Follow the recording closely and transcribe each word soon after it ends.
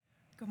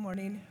Good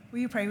morning. Will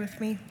you pray with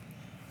me?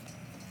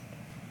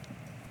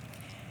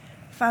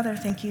 Father,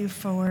 thank you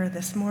for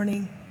this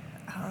morning.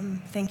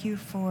 Thank you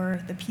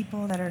for the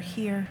people that are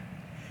here.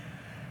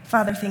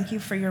 Father, thank you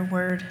for your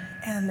word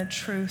and the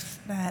truth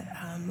that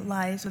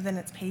lies within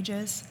its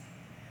pages.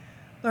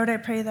 Lord, I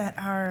pray that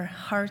our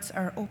hearts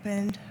are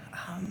opened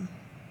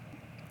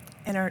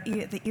and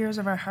the ears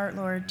of our heart,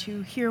 Lord,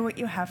 to hear what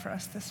you have for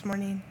us this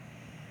morning.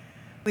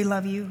 We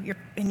love you.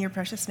 In your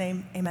precious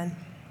name, amen.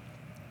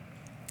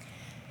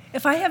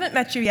 If I haven't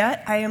met you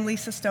yet, I am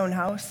Lisa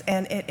Stonehouse,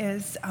 and it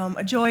is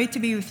a joy to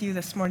be with you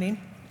this morning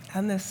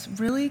on this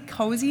really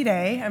cozy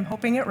day. I'm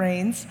hoping it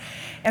rains,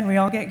 and we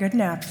all get good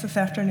naps this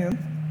afternoon.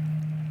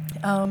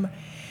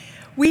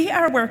 We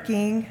are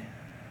working,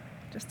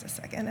 just a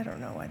second, I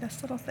don't know why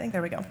this little thing,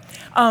 there we go.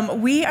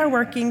 We are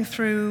working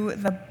through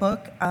the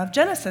book of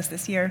Genesis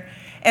this year,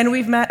 and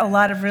we've met a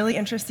lot of really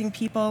interesting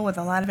people with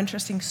a lot of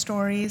interesting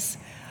stories.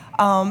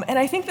 And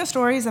I think the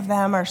stories of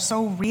them are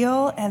so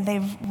real, and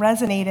they've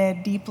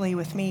resonated deeply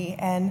with me,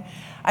 and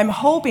I'm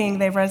hoping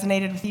they've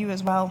resonated with you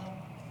as well.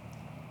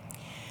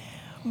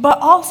 But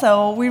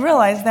also, we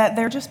realize that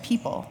they're just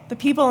people. The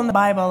people in the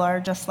Bible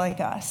are just like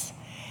us.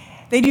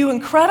 They do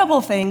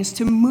incredible things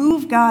to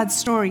move God's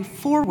story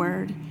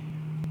forward,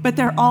 but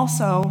they're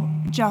also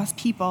just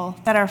people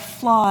that are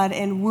flawed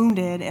and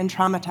wounded and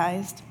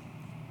traumatized.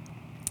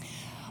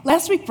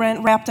 Last week,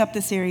 Brent wrapped up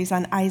the series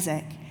on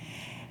Isaac.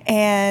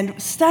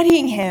 And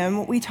studying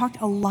him, we talked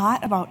a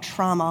lot about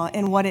trauma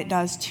and what it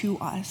does to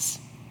us,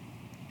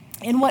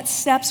 and what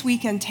steps we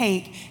can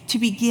take to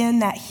begin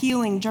that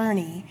healing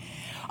journey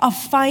of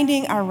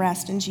finding our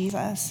rest in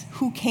Jesus,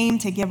 who came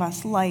to give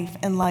us life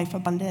and life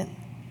abundant.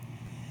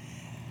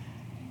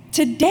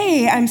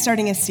 Today, I'm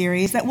starting a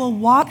series that will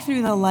walk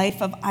through the life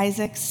of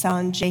Isaac's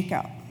son,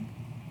 Jacob.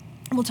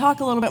 We'll talk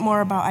a little bit more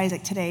about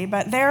Isaac today,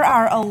 but there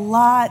are a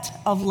lot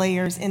of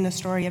layers in the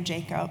story of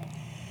Jacob.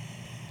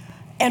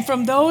 And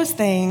from those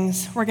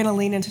things, we're going to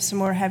lean into some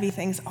more heavy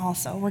things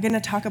also. We're going to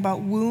talk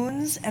about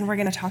wounds, and we're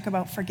going to talk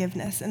about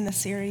forgiveness in this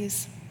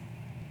series.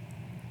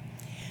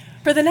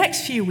 For the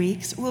next few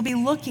weeks, we'll be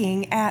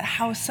looking at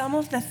how some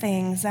of the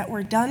things that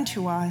were done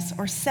to us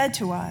or said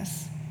to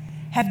us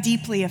have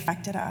deeply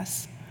affected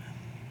us,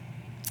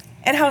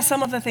 and how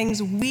some of the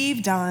things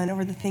we've done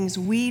or the things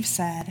we've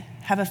said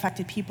have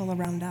affected people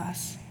around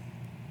us.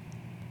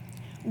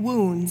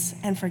 Wounds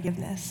and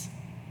forgiveness.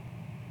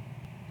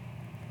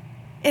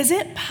 Is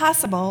it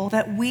possible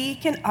that we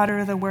can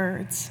utter the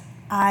words,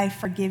 "I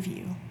forgive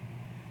you,"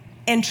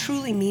 and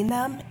truly mean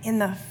them in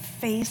the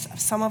face of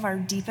some of our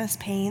deepest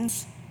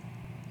pains?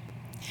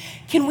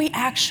 Can we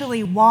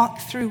actually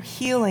walk through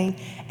healing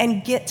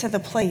and get to the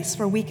place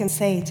where we can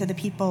say to the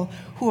people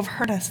who have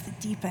hurt us the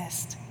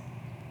deepest,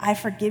 "I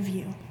forgive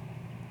you"?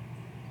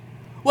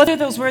 Whether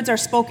those words are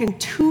spoken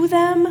to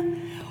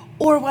them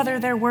or whether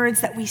they're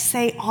words that we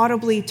say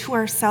audibly to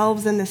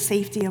ourselves in the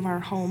safety of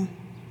our home.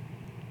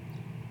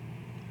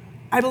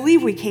 I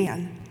believe we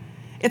can.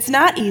 It's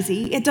not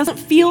easy, it doesn't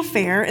feel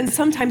fair, and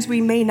sometimes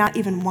we may not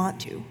even want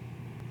to.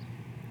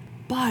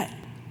 But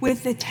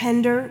with the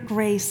tender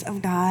grace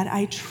of God,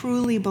 I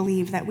truly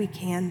believe that we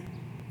can.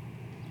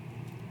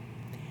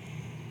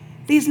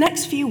 These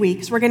next few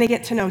weeks, we're going to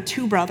get to know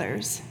two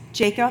brothers,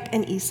 Jacob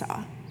and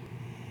Esau.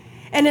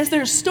 And as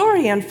their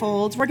story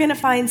unfolds, we're going to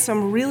find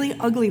some really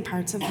ugly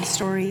parts of the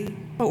story,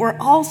 but we're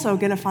also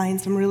going to find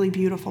some really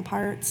beautiful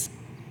parts.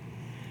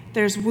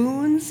 There's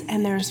wounds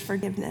and there's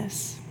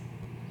forgiveness.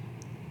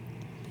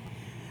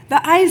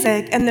 The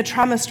Isaac and the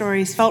trauma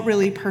stories felt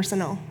really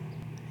personal.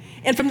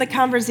 And from the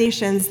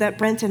conversations that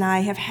Brent and I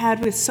have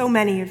had with so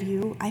many of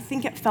you, I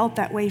think it felt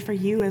that way for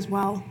you as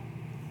well.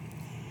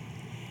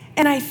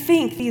 And I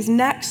think these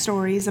next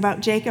stories about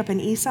Jacob and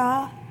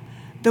Esau,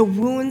 the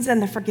wounds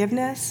and the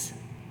forgiveness,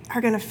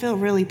 are going to feel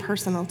really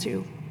personal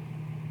too.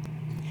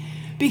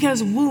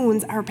 Because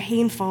wounds are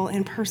painful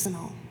and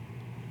personal.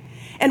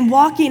 And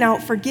walking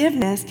out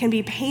forgiveness can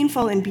be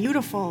painful and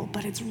beautiful,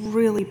 but it's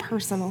really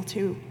personal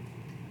too.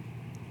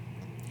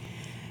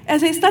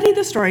 As I studied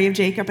the story of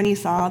Jacob and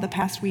Esau the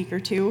past week or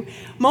two,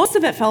 most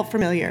of it felt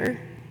familiar.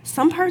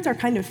 Some parts are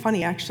kind of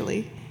funny,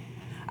 actually.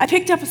 I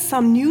picked up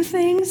some new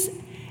things,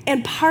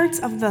 and parts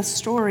of the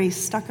story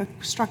struck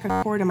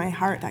a chord in my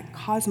heart that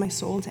caused my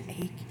soul to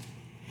ache.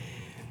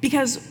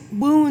 Because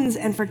wounds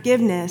and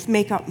forgiveness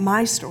make up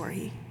my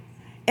story,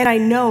 and I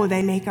know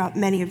they make up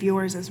many of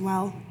yours as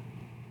well.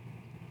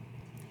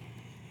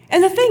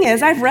 And the thing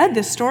is, I've read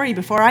this story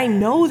before. I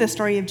know the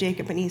story of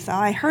Jacob and Esau.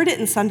 I heard it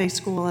in Sunday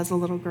school as a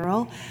little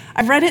girl.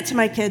 I've read it to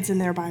my kids in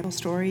their Bible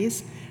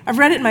stories. I've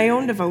read it in my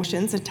own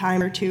devotions a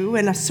time or two,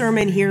 and a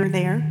sermon here or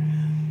there.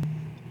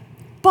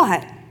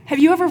 But have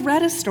you ever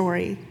read a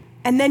story,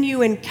 and then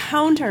you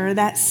encounter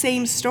that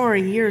same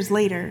story years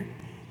later?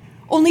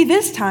 Only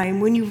this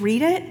time, when you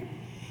read it,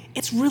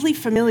 it's really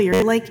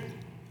familiar, like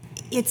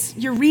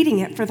you're reading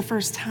it for the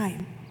first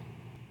time.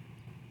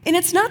 And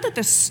it's not that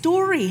the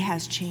story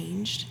has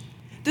changed.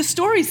 The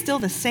story's still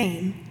the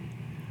same,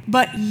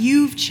 but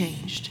you've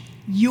changed.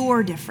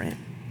 You're different.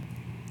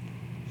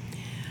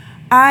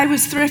 I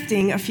was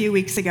thrifting a few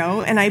weeks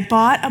ago, and I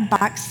bought a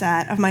box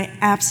set of my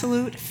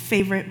absolute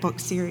favorite book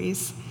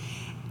series,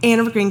 Anne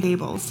of Green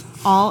Gables,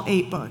 all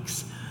 8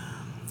 books.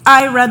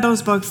 I read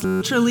those books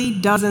literally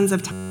dozens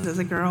of times as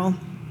a girl,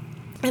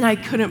 and I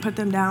couldn't put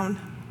them down.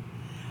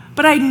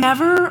 But I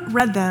never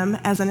read them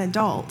as an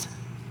adult,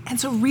 and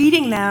so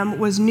reading them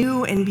was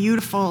new and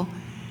beautiful.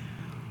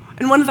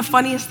 And one of the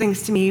funniest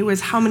things to me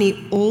was how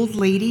many old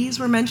ladies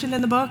were mentioned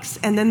in the books,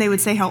 and then they would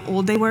say how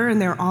old they were,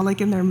 and they're all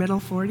like in their middle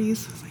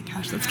 40s. I was like,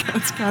 gosh,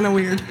 that's kind of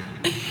weird.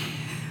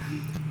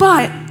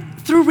 But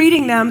through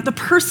reading them, the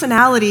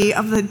personality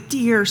of the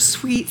dear,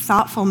 sweet,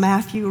 thoughtful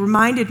Matthew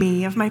reminded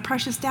me of my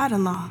precious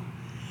dad-in-law.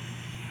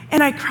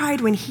 And I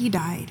cried when he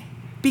died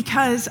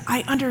because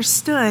I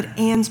understood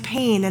Anne's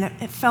pain, and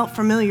it felt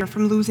familiar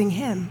from losing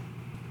him.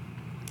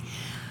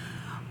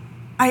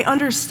 I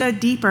understood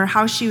deeper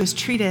how she was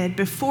treated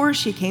before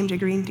she came to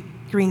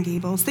Green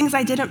Gables, things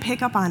I didn't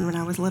pick up on when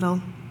I was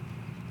little.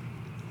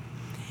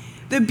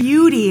 The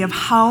beauty of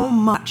how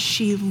much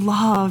she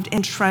loved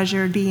and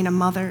treasured being a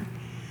mother.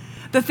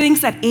 The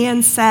things that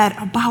Anne said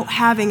about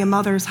having a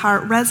mother's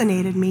heart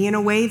resonated me in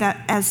a way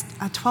that, as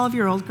a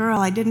 12-year-old girl,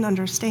 I didn't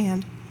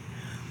understand.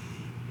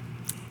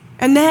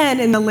 And then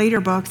in the later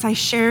books, I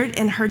shared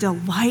in her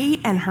delight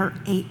and her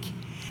ache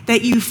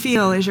that you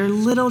feel as your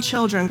little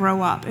children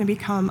grow up and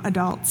become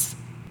adults.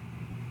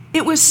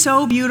 It was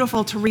so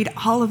beautiful to read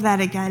all of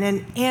that again,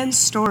 and Anne's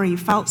story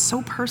felt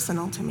so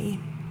personal to me.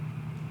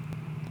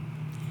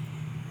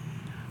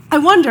 I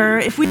wonder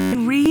if we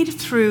read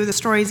through the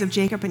stories of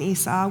Jacob and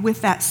Esau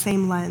with that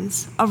same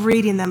lens of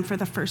reading them for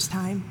the first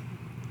time.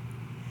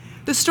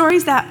 The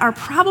stories that are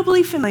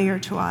probably familiar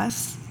to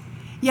us,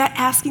 yet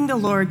asking the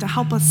Lord to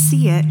help us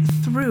see it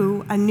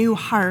through a new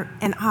heart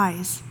and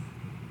eyes.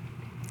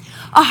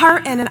 A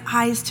heart and an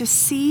eyes to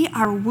see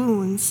our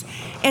wounds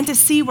and to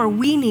see where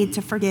we need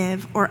to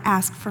forgive or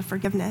ask for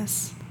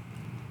forgiveness.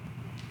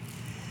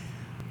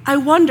 I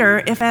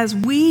wonder if as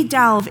we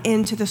delve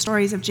into the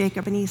stories of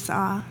Jacob and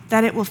Esau,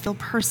 that it will feel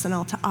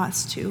personal to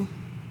us too.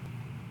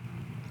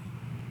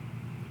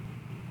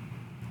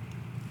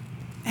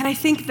 And I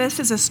think this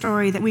is a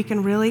story that we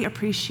can really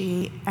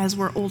appreciate as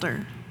we're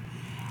older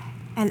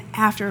and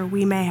after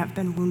we may have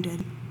been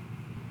wounded.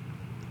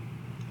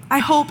 I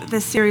hope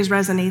this series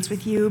resonates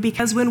with you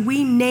because when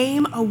we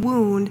name a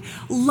wound,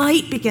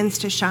 light begins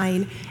to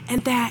shine,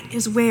 and that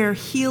is where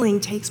healing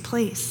takes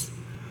place.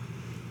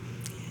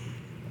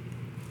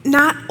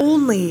 Not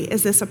only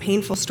is this a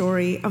painful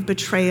story of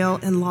betrayal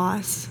and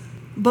loss,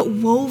 but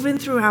woven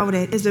throughout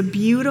it is a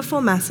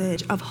beautiful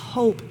message of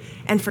hope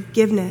and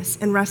forgiveness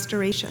and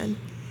restoration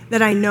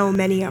that I know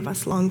many of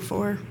us long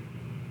for.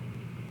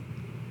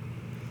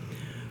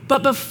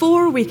 But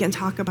before we can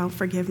talk about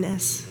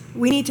forgiveness,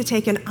 we need to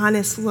take an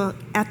honest look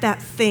at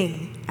that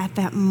thing, at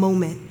that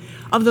moment,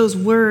 of those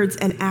words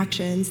and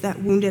actions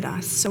that wounded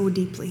us so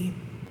deeply.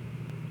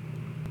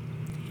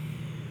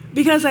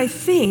 Because I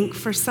think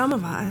for some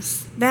of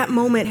us, that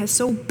moment has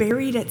so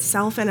buried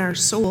itself in our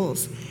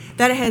souls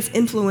that it has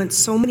influenced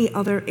so many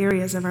other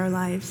areas of our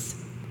lives.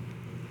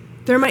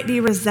 There might be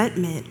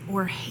resentment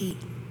or hate,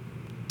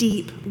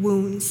 deep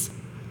wounds.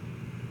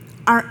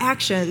 Our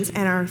actions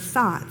and our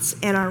thoughts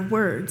and our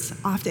words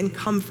often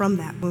come from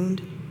that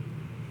wound.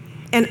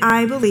 And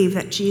I believe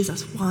that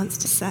Jesus wants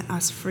to set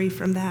us free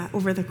from that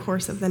over the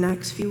course of the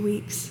next few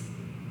weeks.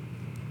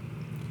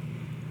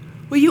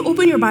 Will you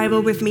open your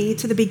Bible with me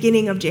to the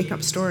beginning of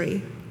Jacob's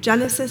story,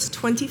 Genesis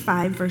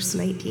 25, verse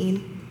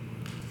 19.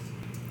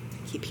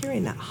 I keep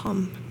hearing that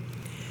hum.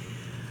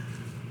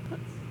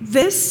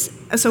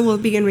 So we'll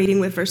begin reading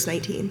with verse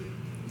 19.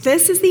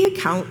 This is the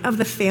account of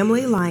the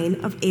family line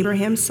of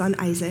Abraham's son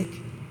Isaac.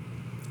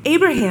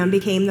 Abraham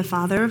became the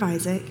father of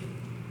Isaac,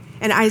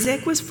 and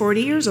Isaac was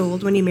 40 years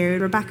old when he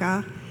married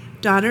Rebekah,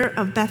 daughter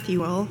of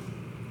Bethuel,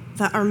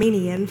 the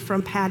Aramean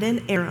from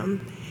Paddan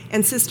Aram,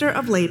 and sister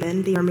of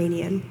Laban the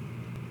Aramean.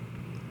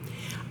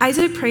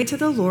 Isaac prayed to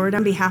the Lord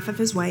on behalf of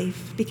his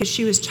wife because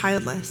she was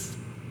childless.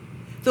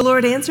 The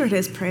Lord answered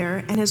his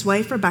prayer, and his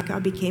wife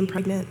Rebekah became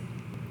pregnant.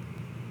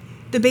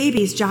 The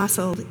babies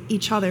jostled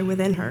each other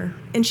within her,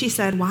 and she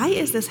said, "Why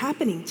is this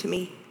happening to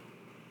me?"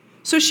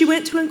 So she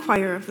went to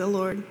inquire of the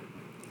Lord.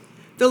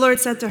 The Lord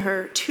said to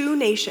her, 2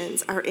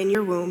 nations are in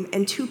your womb,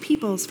 and 2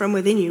 peoples from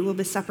within you will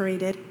be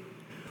separated.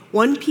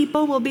 One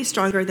people will be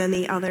stronger than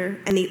the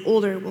other, and the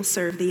older will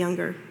serve the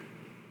younger.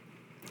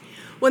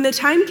 When the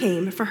time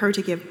came for her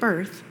to give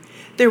birth,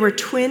 there were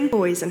twin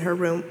boys in her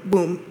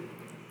womb.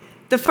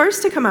 The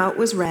first to come out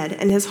was red,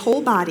 and his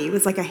whole body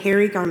was like a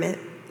hairy garment,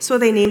 so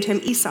they named him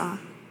Esau.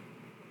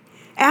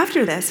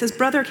 After this, his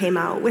brother came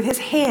out with his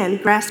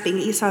hand grasping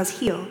Esau's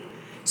heel,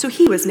 so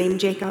he was named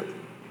Jacob.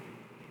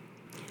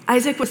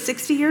 Isaac was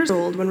 60 years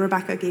old when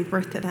Rebekah gave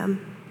birth to them.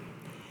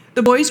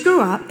 The boys grew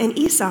up, and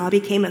Esau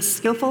became a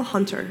skillful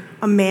hunter,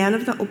 a man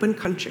of the open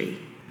country,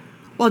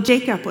 while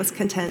Jacob was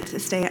content to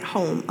stay at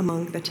home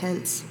among the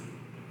tents.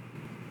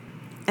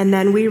 And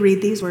then we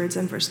read these words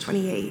in verse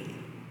 28.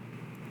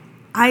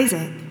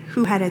 Isaac,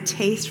 who had a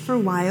taste for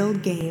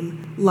wild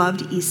game,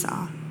 loved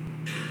Esau,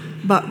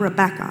 but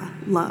Rebekah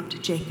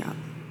loved Jacob.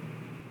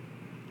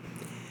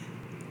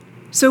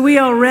 So we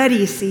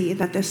already see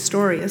that this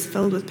story is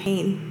filled with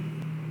pain.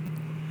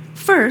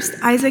 First,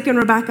 Isaac and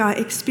Rebekah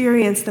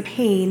experience the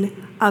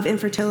pain of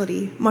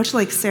infertility, much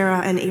like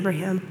Sarah and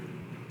Abraham.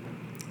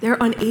 They're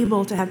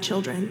unable to have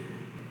children.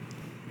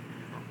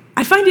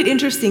 I find it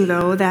interesting,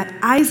 though, that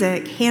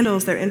Isaac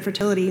handles their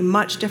infertility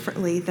much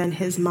differently than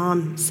his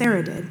mom,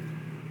 Sarah, did.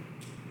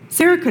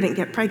 Sarah couldn't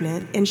get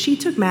pregnant, and she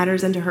took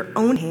matters into her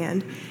own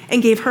hand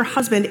and gave her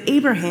husband,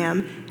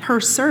 Abraham, her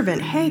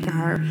servant,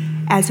 Hagar,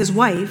 as his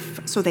wife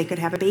so they could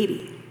have a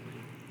baby.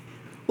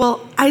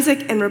 Well,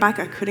 Isaac and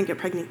Rebekah couldn't get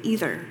pregnant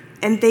either,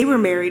 and they were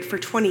married for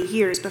 20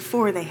 years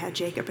before they had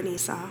Jacob and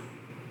Esau.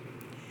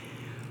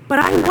 But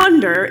I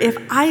wonder if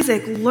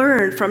Isaac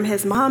learned from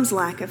his mom's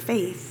lack of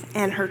faith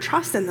and her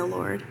trust in the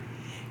Lord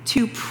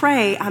to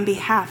pray on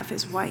behalf of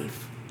his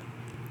wife.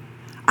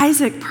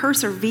 Isaac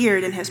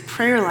persevered in his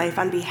prayer life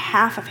on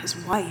behalf of his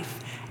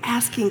wife,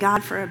 asking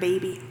God for a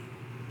baby.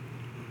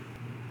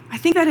 I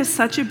think that is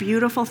such a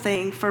beautiful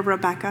thing for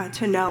Rebekah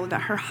to know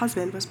that her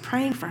husband was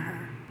praying for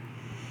her,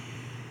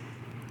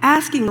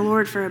 asking the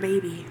Lord for a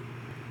baby.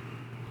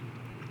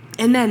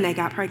 And then they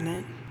got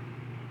pregnant.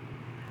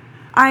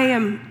 I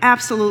am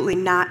absolutely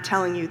not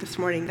telling you this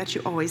morning that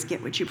you always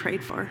get what you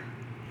prayed for.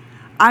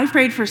 I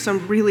prayed for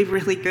some really,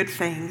 really good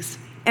things,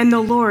 and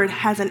the Lord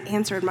hasn't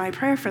answered my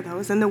prayer for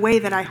those in the way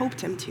that I hoped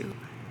him to.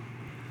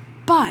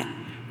 But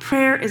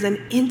prayer is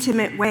an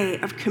intimate way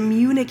of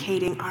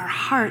communicating our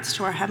hearts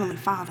to our Heavenly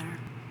Father.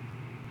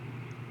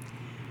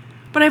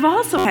 But I've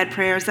also had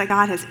prayers that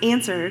God has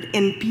answered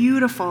in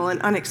beautiful and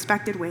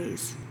unexpected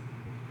ways.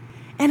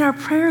 And our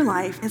prayer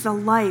life is a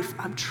life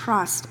of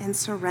trust and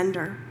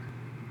surrender.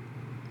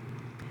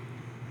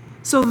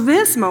 So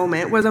this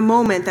moment was a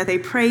moment that they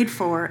prayed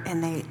for,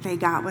 and they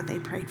got what they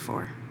prayed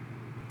for.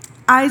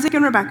 Isaac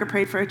and Rebekah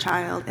prayed for a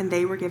child, and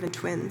they were given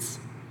twins.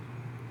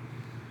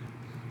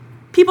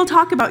 People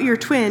talk about your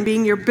twin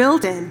being your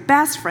built-in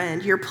best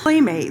friend, your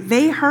playmate.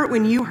 They hurt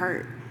when you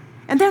hurt.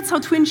 And that's how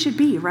twins should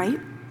be, right?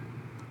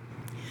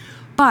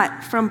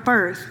 But from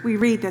birth, we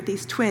read that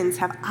these twins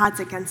have odds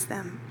against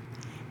them,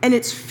 and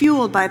it's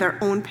fueled by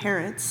their own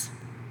parents.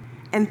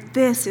 And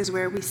this is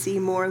where we see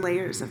more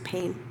layers of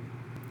pain.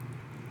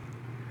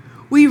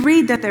 We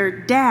read that their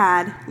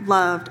dad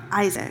loved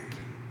Isaac,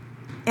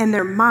 and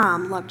their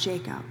mom loved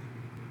Jacob.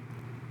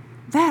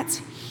 That's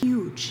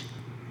huge.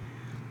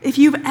 If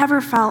you've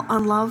ever felt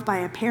unloved by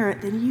a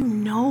parent, then you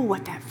know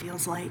what that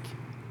feels like.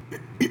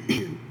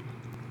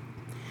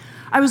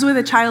 I was with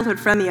a childhood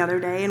friend the other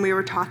day, and we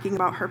were talking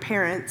about her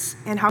parents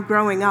and how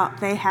growing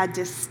up they had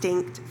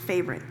distinct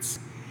favorites,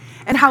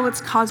 and how it's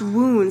caused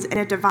wounds and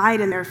a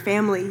divide in their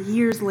family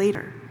years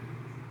later.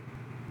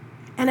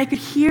 And I could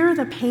hear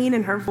the pain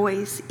in her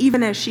voice,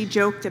 even as she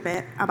joked a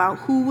bit about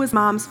who was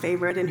mom's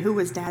favorite and who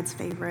was dad's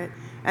favorite,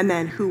 and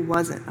then who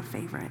wasn't a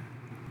favorite.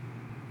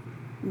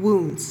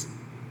 Wounds.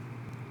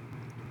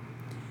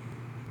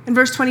 In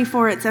verse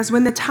 24, it says,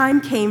 when the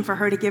time came for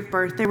her to give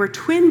birth, there were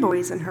twin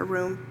boys in her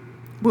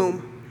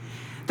womb.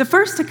 The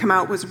first to come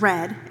out was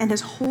red, and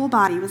his whole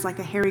body was like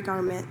a hairy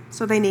garment,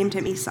 so they named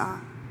him Esau.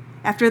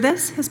 After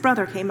this, his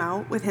brother came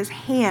out with his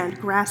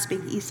hand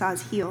grasping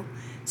Esau's heel,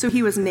 so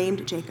he was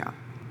named Jacob.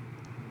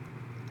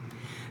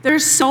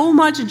 There's so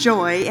much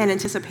joy and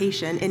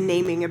anticipation in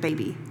naming a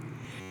baby.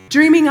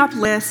 Dreaming up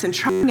lists and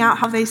trying out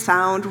how they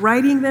sound,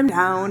 writing them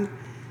down.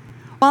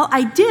 While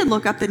I did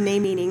look up the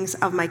name meanings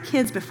of my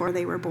kids before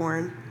they were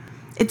born,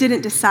 it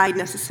didn't decide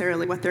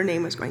necessarily what their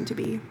name was going to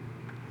be.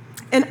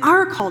 In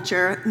our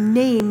culture,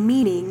 name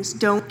meanings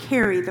don't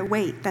carry the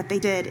weight that they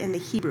did in the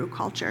Hebrew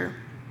culture.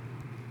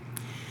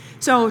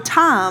 So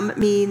Tom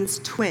means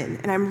twin,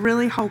 and I'm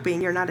really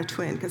hoping you're not a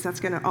twin, because that's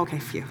going to, okay,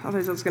 phew,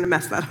 otherwise I was going to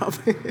mess that up.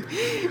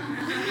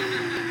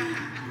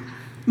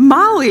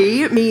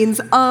 Molly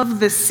means of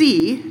the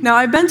sea. Now,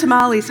 I've been to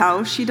Molly's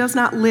house. She does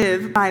not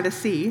live by the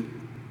sea.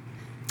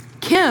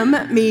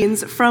 Kim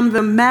means from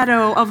the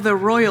meadow of the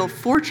royal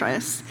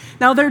fortress.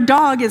 Now, their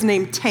dog is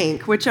named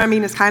Tank, which, I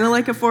mean, is kind of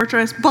like a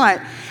fortress, but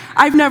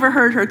I've never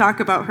heard her talk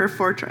about her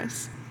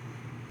fortress.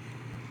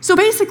 So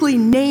basically,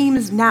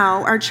 names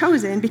now are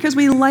chosen because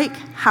we like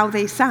how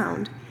they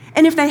sound.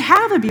 And if they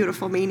have a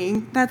beautiful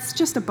meaning, that's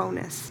just a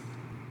bonus.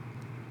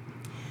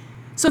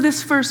 So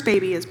this first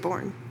baby is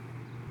born.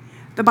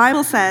 The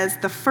Bible says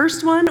the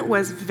first one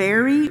was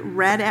very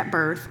red at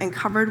birth and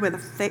covered with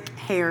thick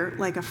hair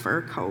like a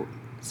fur coat.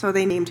 So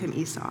they named him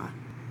Esau.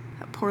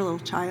 That poor little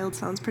child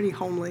sounds pretty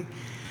homely.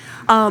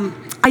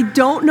 I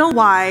don't know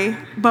why,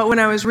 but when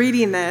I was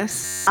reading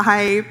this,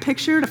 I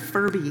pictured a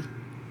Furby.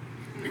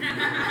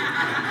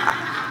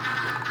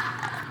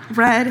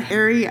 Red,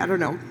 hairy, I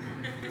don't know.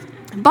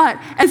 But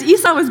as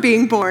Esau was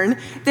being born,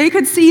 they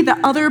could see the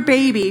other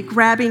baby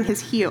grabbing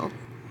his heel.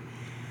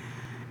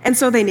 And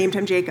so they named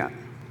him Jacob,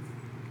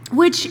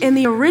 which in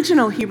the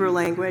original Hebrew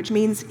language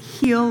means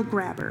heel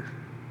grabber.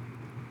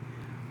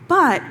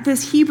 But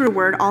this Hebrew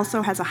word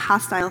also has a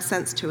hostile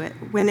sense to it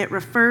when it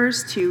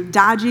refers to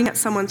dodging at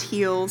someone's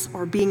heels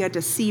or being a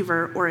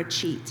deceiver or a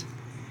cheat.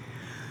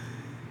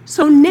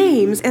 So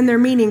names and their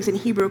meanings in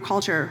Hebrew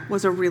culture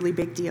was a really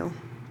big deal.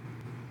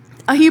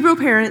 A Hebrew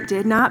parent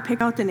did not pick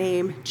out the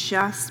name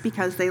just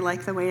because they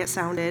liked the way it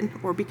sounded,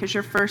 or because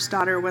your first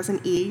daughter was an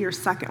E, your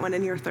second one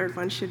and your third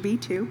one should be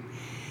too.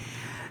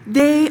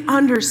 They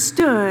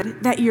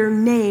understood that your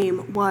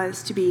name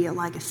was to be a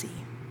legacy.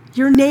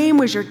 Your name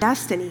was your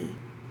destiny.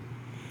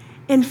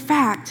 In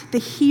fact, the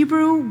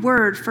Hebrew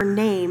word for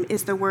name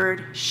is the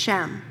word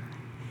Shem,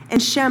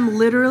 and Shem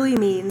literally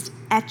means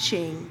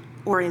etching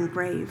or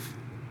engrave.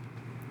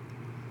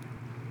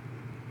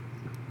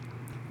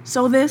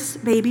 So this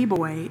baby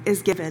boy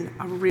is given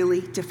a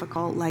really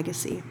difficult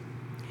legacy.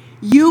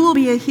 You will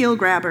be a heel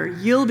grabber.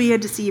 You'll be a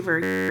deceiver.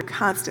 You'll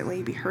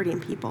constantly be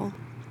hurting people.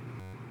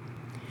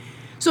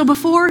 So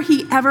before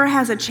he ever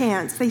has a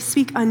chance, they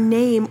speak a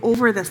name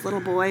over this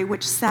little boy,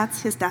 which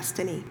sets his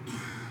destiny.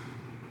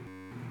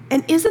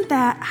 And isn't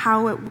that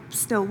how it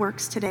still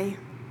works today?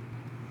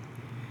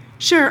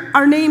 Sure,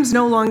 our names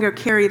no longer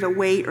carry the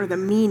weight or the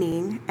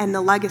meaning and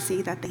the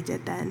legacy that they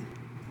did then.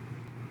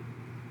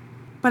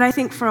 But I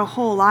think for a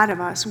whole lot of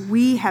us,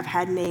 we have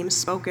had names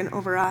spoken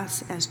over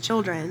us as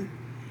children,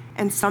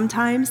 and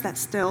sometimes that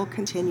still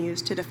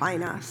continues to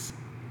define us.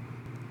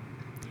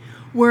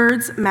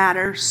 Words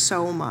matter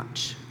so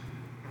much.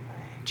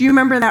 Do you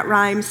remember that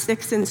rhyme,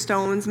 sticks and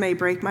stones may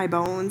break my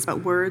bones,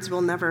 but words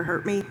will never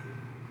hurt me?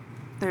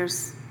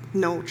 There's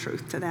no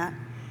truth to that.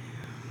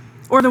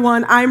 Or the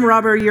one, I'm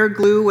rubber, you're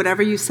glue,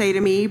 whatever you say to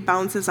me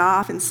bounces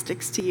off and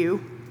sticks to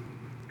you.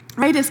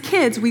 Right? As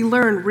kids, we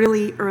learn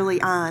really early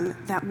on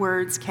that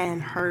words can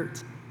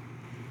hurt.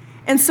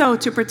 And so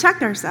to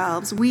protect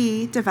ourselves,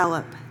 we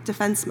develop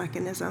defense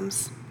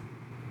mechanisms.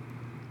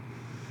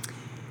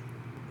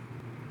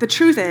 The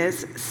truth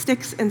is,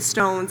 sticks and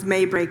stones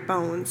may break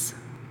bones,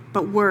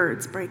 but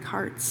words break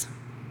hearts.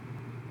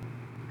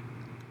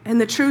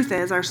 And the truth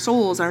is, our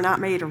souls are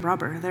not made of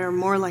rubber. They're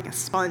more like a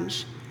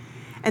sponge,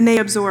 and they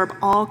absorb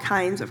all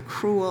kinds of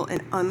cruel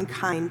and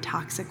unkind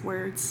toxic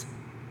words.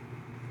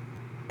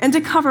 And to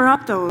cover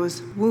up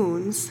those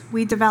wounds,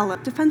 we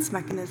develop defense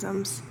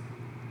mechanisms.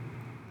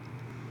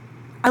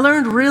 I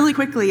learned really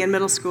quickly in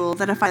middle school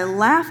that if I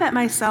laugh at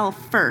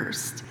myself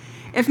first,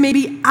 if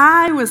maybe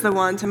I was the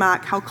one to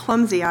mock how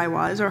clumsy I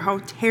was or how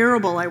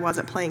terrible I was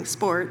at playing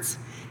sports,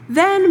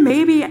 then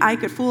maybe I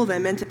could fool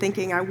them into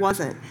thinking I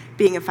wasn't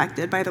being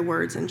affected by the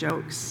words and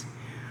jokes,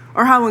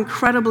 or how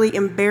incredibly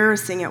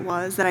embarrassing it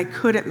was that I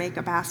couldn't make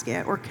a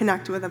basket or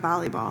connect with a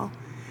volleyball,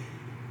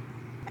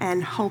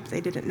 and hope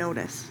they didn't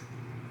notice.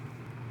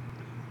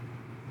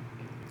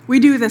 We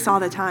do this all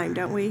the time,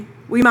 don't we?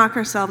 We mock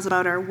ourselves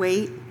about our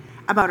weight,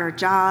 about our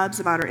jobs,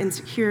 about our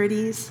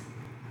insecurities.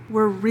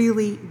 We're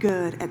really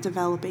good at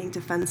developing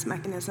defense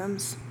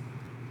mechanisms.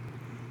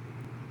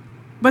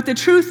 But the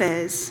truth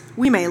is,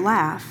 we may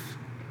laugh,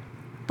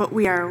 but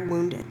we are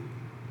wounded.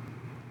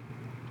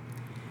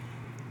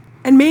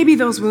 And maybe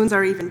those wounds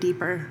are even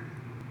deeper.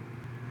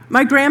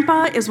 My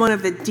grandpa is one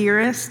of the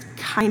dearest,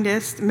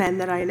 kindest men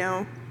that I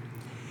know.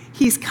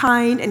 He's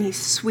kind and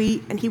he's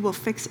sweet and he will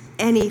fix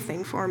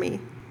anything for me.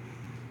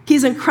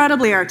 He's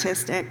incredibly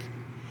artistic.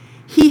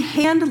 He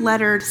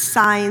hand-lettered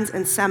signs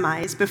and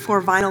semis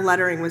before vinyl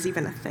lettering was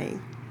even a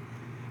thing.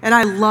 And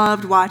I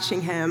loved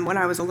watching him when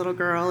I was a little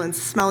girl and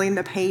smelling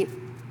the paint.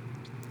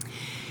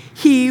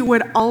 He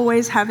would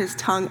always have his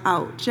tongue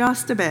out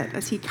just a bit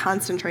as he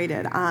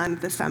concentrated on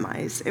the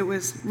semis. It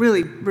was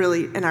really,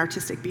 really an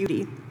artistic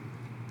beauty.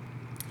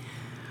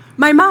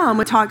 My mom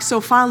would talk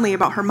so fondly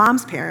about her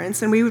mom's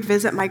parents, and we would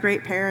visit my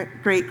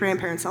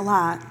great-grandparents a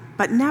lot,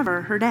 but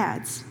never her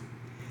dad's.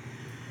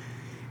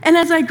 And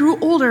as I grew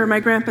older, my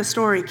grandpa's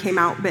story came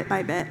out bit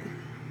by bit.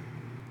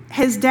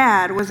 His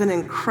dad was an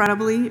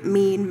incredibly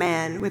mean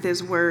man with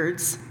his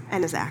words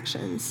and his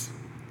actions.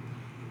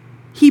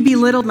 He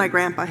belittled my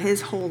grandpa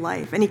his whole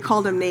life, and he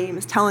called him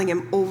names, telling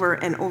him over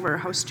and over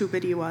how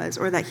stupid he was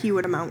or that he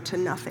would amount to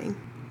nothing.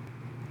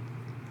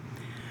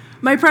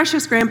 My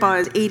precious grandpa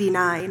is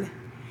 89,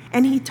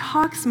 and he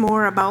talks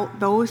more about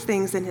those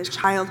things in his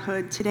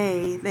childhood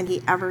today than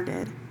he ever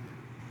did.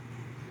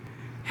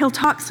 He'll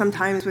talk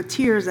sometimes with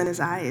tears in his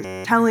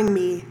eyes, telling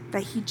me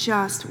that he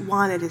just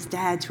wanted his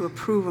dad to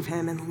approve of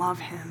him and love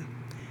him.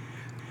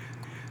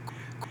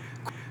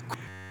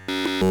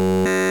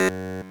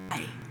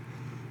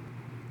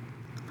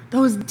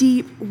 Those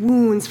deep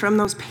wounds from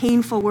those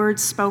painful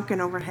words spoken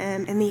over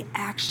him and the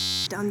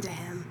actions done to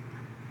him.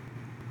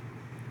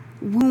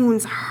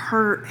 Wounds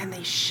hurt and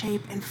they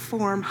shape and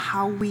form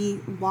how we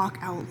walk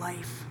out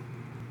life.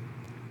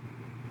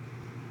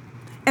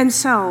 And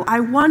so I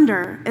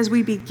wonder, as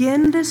we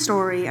begin the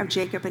story of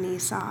Jacob and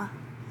Esau,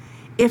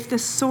 if the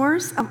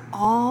source of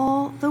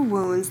all the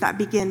wounds that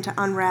begin to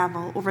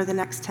unravel over the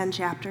next 10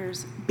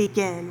 chapters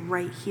begin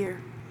right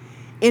here,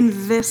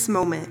 in this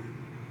moment,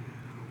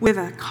 with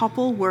a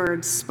couple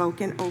words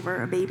spoken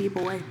over a baby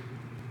boy.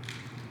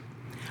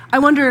 I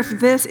wonder if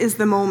this is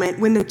the moment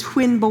when the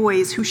twin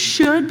boys, who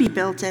should be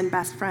built-in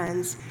best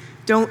friends,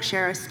 don't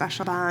share a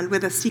special bond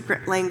with a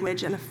secret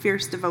language and a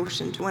fierce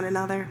devotion to one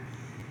another.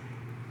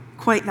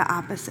 Quite the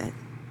opposite.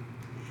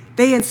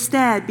 They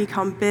instead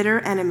become bitter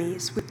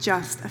enemies with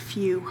just a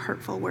few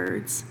hurtful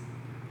words.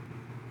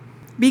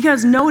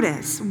 Because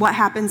notice what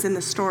happens in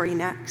the story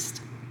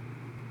next.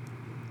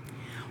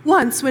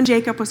 Once, when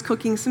Jacob was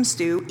cooking some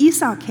stew,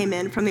 Esau came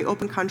in from the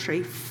open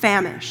country,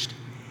 famished.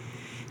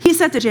 He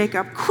said to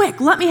Jacob,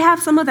 "Quick, let me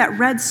have some of that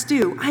red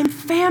stew. I'm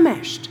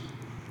famished."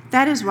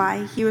 That is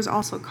why he was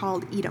also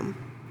called Edom.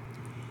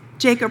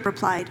 Jacob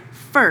replied,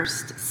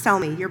 "First, sell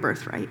me your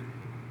birthright."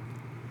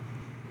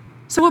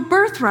 So a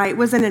birthright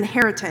was an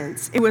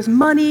inheritance. It was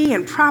money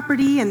and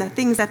property and the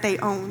things that they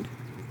owned.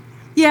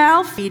 Yeah,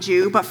 I'll feed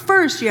you, but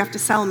first you have to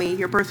sell me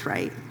your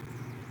birthright.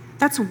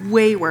 That's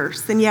way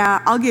worse than,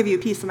 yeah, I'll give you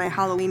a piece of my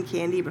Halloween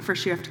candy, but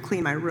first you have to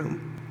clean my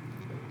room.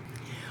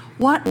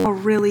 What a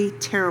really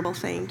terrible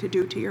thing to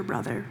do to your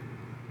brother.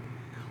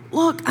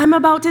 "Look, I'm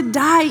about to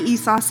die,"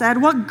 Esau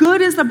said. "What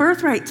good is the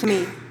birthright to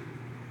me?"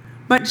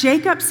 But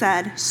Jacob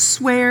said,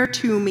 "Swear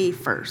to me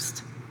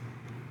first.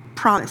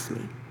 Promise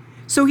me."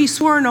 So he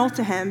swore an oath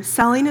to him,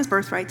 selling his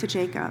birthright to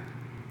Jacob.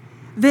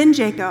 Then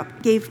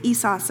Jacob gave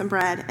Esau some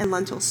bread and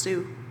lentil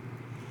stew.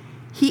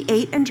 He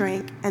ate and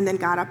drank and then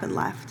got up and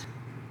left.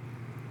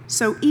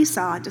 So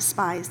Esau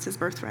despised his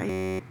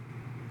birthright.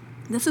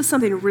 This is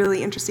something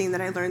really interesting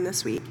that I learned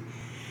this week.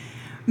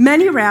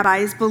 Many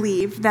rabbis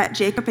believe that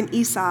Jacob and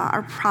Esau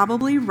are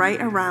probably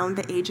right around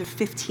the age of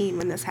 15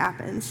 when this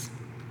happens.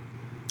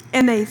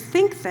 And they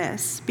think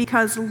this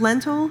because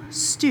lentil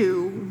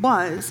stew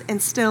was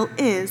and still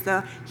is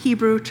the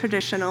Hebrew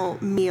traditional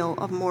meal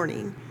of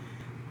mourning,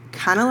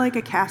 kind of like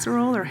a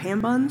casserole or ham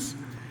buns.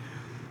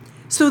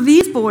 So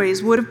these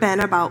boys would have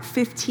been about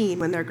 15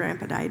 when their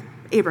grandpa died,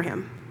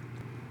 Abraham.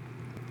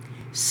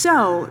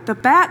 So the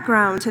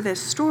background to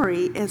this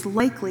story is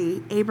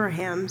likely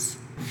Abraham's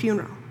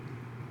funeral,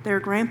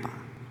 their grandpa.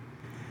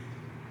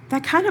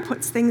 That kind of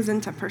puts things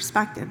into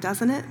perspective,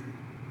 doesn't it?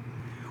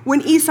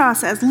 When Esau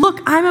says,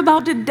 "Look, I'm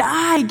about to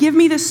die, give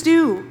me the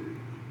stew,"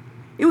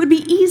 it would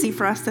be easy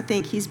for us to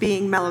think he's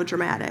being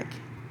melodramatic.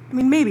 I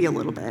mean, maybe a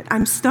little bit.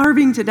 I'm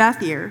starving to death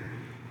here.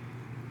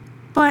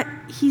 But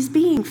he's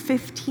being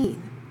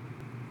 15.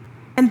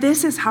 And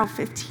this is how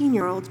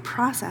 15-year-olds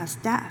process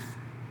death.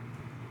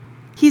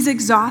 He's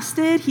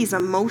exhausted, he's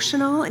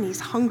emotional, and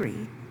he's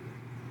hungry.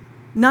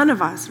 None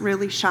of us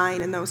really shine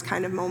in those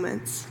kind of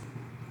moments.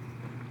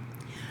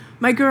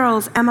 My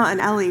girls, Emma and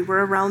Ellie,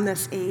 were around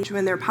this age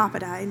when their papa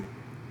died.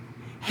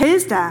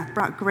 His death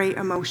brought great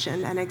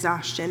emotion and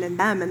exhaustion in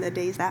them in the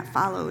days that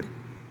followed.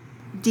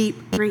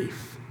 Deep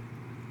grief.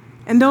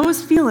 And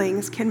those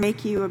feelings can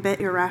make you a bit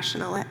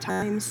irrational at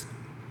times.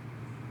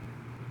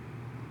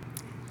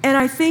 And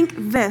I think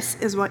this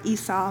is what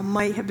Esau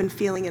might have been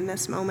feeling in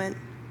this moment.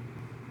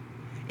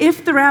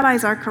 If the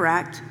rabbis are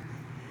correct,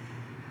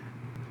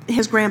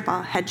 his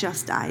grandpa had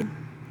just died.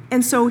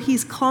 And so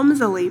he's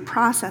clumsily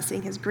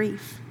processing his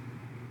grief.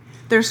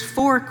 There's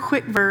 4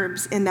 quick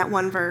verbs in that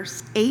one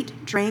verse: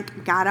 ate,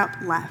 drank, got up,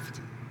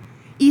 left.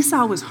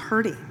 Esau was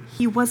hurting.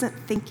 He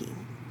wasn't thinking.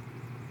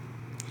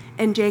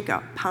 And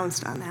Jacob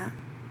pounced on that.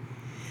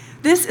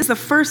 This is the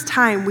first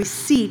time we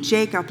see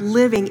Jacob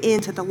living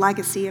into the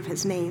legacy of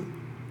his name.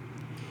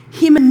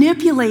 He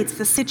manipulates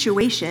the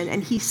situation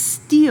and he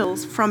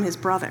steals from his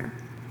brother.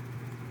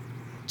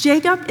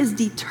 Jacob is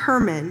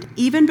determined,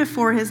 even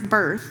before his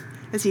birth,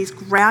 as he's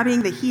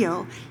grabbing the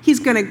heel, he's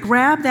going to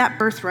grab that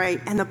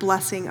birthright and the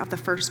blessing of the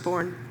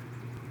firstborn.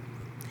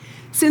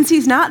 Since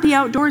he's not the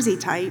outdoorsy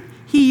type,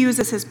 he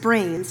uses his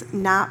brains,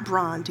 not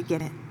brawn, to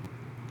get it.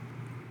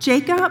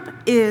 Jacob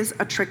is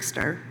a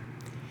trickster.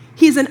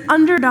 He's an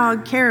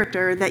underdog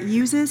character that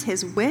uses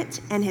his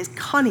wit and his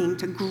cunning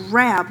to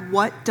grab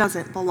what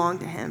doesn't belong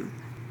to him.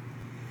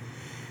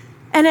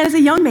 And as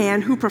a young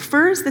man who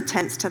prefers the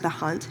tents to the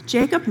hunt,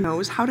 Jacob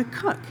knows how to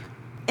cook.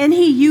 And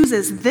he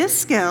uses this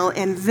skill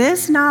and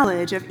this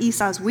knowledge of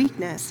Esau's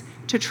weakness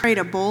to trade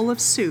a bowl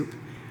of soup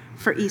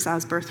for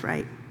Esau's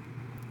birthright.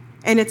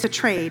 And it's a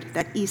trade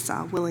that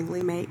Esau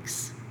willingly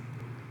makes.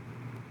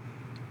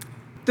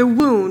 The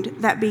wound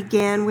that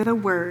began with a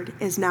word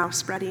is now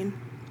spreading.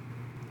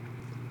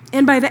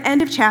 And by the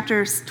end of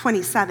chapter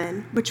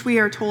 27, which we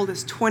are told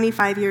is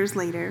 25 years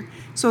later,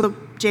 so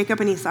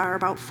Jacob and Esau are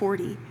about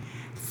 40,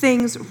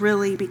 things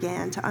really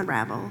began to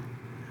unravel,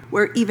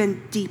 where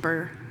even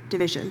deeper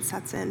division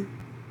sets in.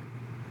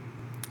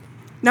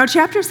 Now,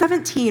 chapter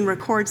 17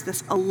 records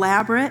this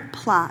elaborate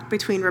plot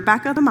between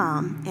Rebekah, the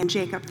mom, and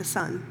Jacob, the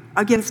son,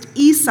 against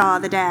Esau,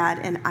 the dad,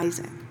 and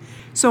Isaac.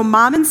 So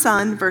mom and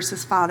son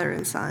versus father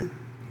and son,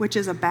 which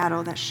is a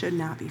battle that should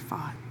not be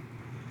fought.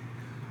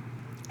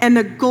 And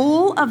the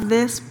goal of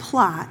this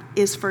plot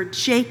is for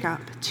Jacob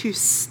to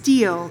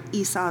steal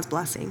Esau's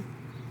blessing.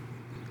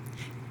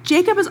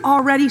 Jacob has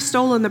already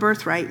stolen the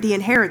birthright, the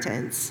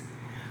inheritance,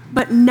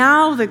 but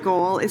now the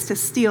goal is to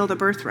steal the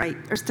birthright,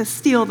 or to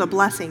steal the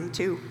blessing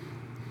too.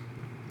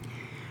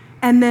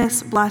 And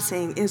this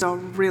blessing is a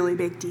really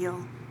big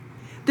deal.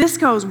 This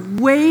goes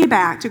way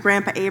back to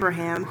Grandpa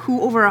Abraham,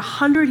 who over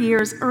 100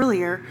 years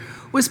earlier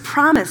was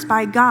promised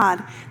by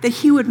God that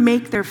he would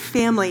make their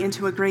family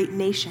into a great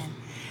nation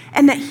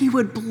and that he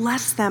would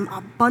bless them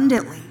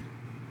abundantly.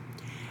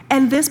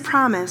 And this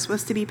promise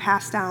was to be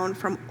passed down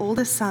from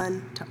oldest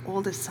son to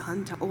oldest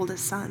son to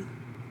oldest son.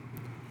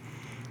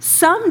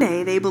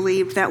 Someday they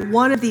believed that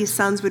one of these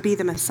sons would be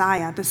the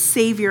Messiah, the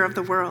Savior of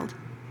the world.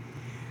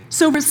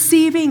 So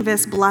receiving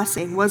this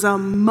blessing was a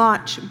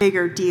much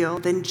bigger deal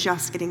than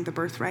just getting the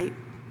birthright.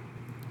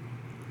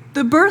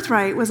 The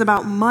birthright was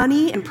about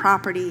money and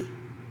property,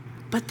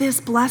 but this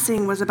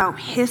blessing was about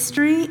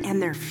history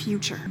and their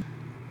future.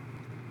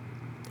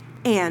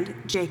 And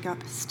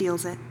Jacob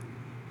steals it.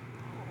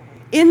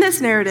 In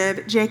this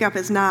narrative, Jacob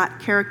is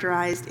not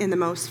characterized in the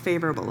most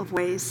favorable of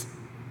ways.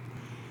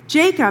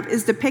 Jacob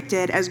is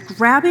depicted as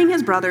grabbing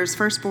his brother's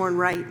firstborn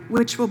right,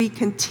 which will be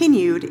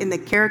continued in the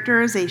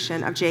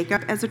characterization of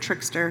Jacob as a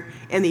trickster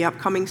in the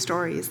upcoming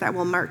stories that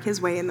will mark his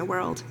way in the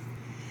world.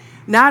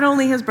 Not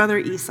only his brother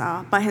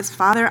Esau, but his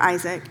father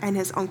Isaac and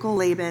his uncle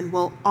Laban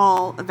will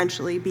all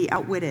eventually be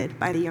outwitted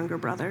by the younger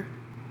brother.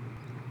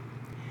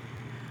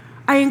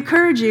 I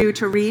encourage you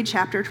to read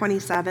chapter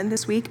 27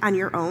 this week on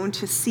your own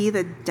to see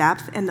the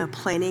depth and the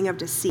planning of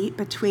deceit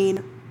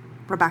between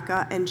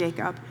Rebekah and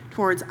Jacob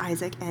towards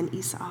Isaac and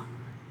Esau.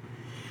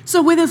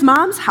 So with his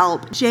mom's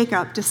help,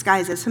 Jacob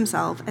disguises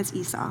himself as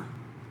Esau.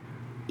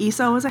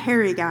 Esau was a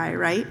hairy guy,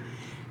 right?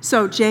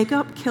 So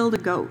Jacob killed a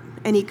goat,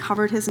 and he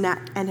covered his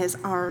neck and his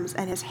arms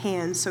and his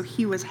hands, so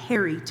he was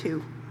hairy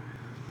too.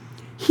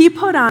 He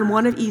put on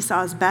one of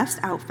Esau's best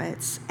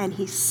outfits, and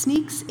he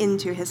sneaks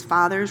into his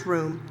father's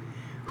room,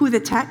 who the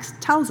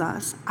text tells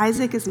us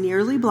Isaac is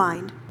nearly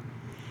blind,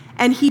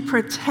 and he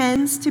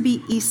pretends to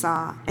be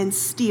Esau and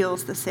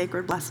steals the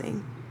sacred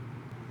blessing.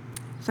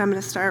 So I'm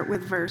going to start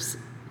with verse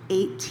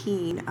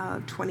 18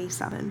 of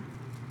 27.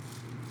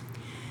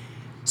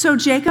 So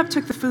Jacob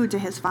took the food to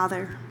his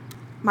father.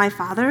 "My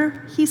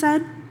father," he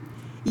said.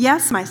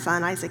 "Yes, my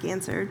son," Isaac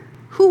answered.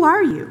 "Who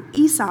are you,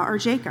 Esau or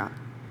Jacob?"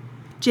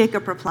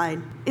 Jacob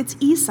replied, "It's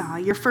Esau,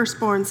 your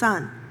firstborn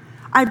son.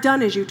 I've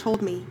done as you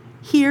told me.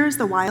 Here's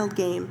the wild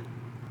game.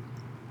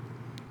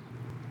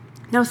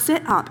 Now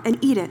sit up and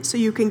eat it so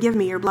you can give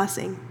me your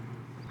blessing."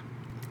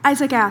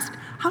 Isaac asked,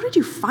 "How did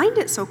you find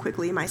it so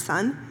quickly, my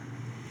son?"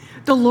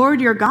 "The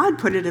Lord your God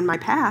put it in my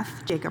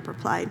path," Jacob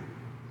replied.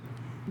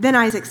 Then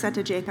Isaac said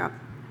to Jacob,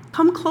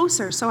 "Come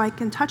closer so I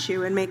can touch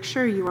you and make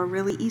sure you are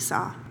really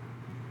Esau."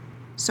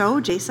 So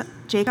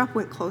Jacob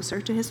went closer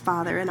to his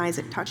father, and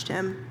Isaac touched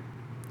him.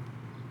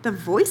 "The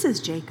voice is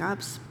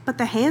Jacob's, but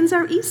the hands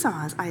are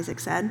Esau's," Isaac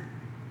said.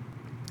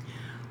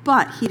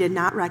 But he did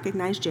not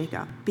recognize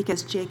Jacob,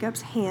 because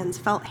Jacob's hands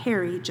felt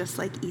hairy just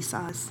like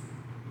Esau's.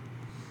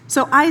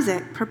 So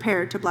Isaac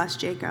prepared to bless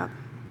Jacob.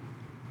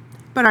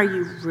 "But are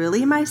you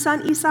really my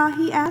son Esau?"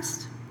 he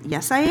asked.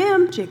 "Yes, I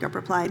am," Jacob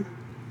replied.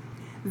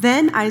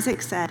 Then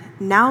Isaac said,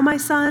 "Now, my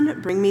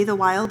son, bring me the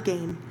wild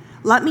game.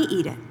 Let me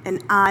eat it,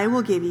 and I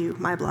will give you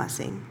my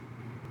blessing."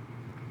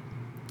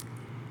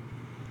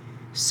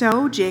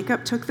 So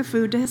Jacob took the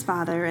food to his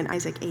father, and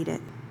Isaac ate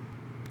it.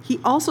 He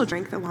also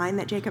drank the wine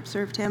that Jacob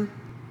served him.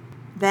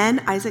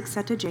 Then Isaac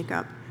said to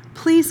Jacob,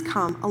 "Please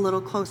come a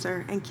little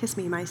closer and kiss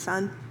me, my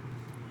son."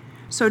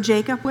 So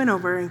Jacob went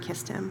over and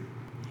kissed him.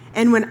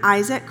 And when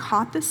Isaac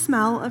caught the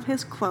smell of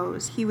his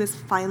clothes, he was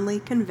finally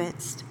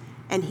convinced,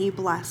 and he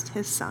blessed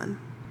his son.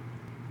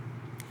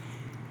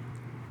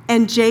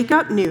 And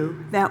Jacob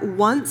knew that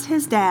once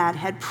his dad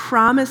had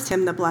promised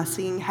him the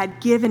blessing, had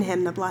given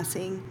him the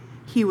blessing,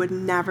 he would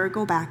never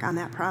go back on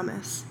that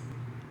promise.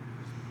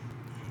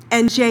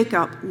 And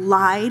Jacob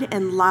lied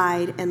and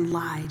lied and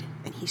lied,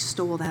 and he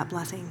stole that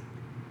blessing.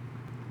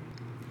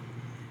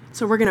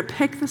 So we're going to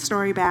pick the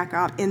story back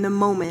up in the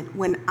moment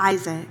when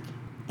Isaac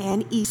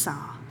and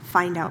Esau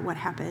find out what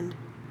happened.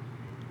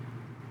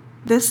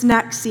 This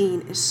next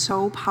scene is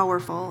so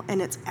powerful,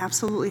 and it's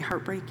absolutely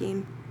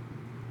heartbreaking.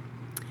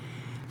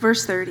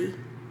 Verse 30.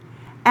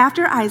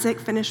 After Isaac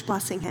finished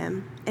blessing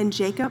him, and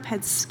Jacob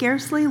had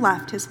scarcely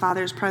left his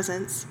father's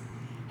presence,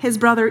 his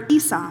brother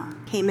Esau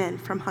came in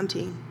from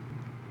hunting.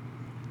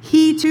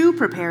 He too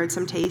prepared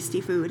some tasty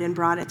food and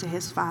brought it to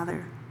his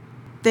father.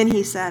 Then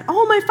he said,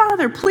 "Oh, my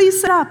father, please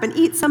sit up and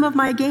eat some of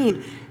my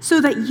game, so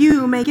that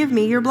you may give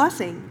me your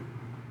blessing."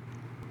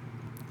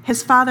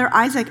 His father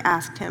Isaac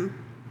asked him,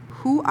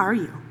 "Who are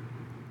you?"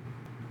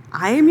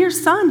 "I am your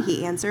son,"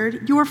 he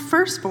answered, "your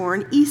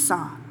firstborn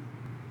Esau."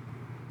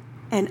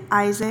 And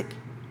Isaac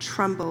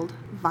trembled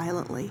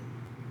violently,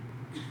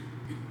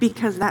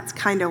 because that's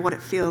kind of what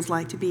it feels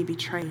like to be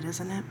betrayed,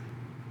 isn't it?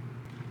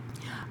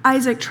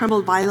 Isaac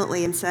trembled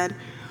violently and said,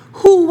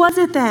 "Who was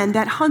it then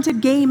that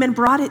hunted game and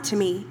brought it to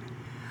me?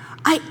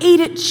 I ate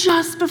it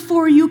just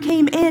before you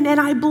came in, and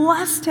I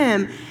blessed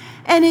him,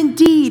 and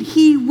indeed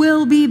he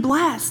will be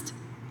blessed."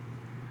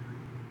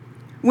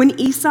 When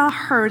Esau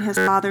heard his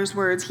father's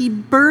words, he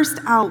burst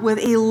out with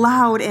a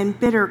loud and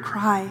bitter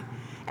cry,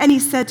 and he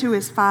said to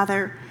his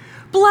father,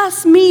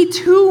 "Bless me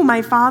too,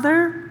 my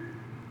father."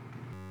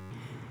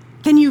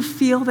 Can you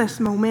feel this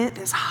moment,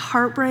 this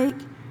heartbreak?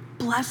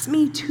 "Bless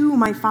me too,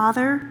 my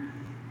father."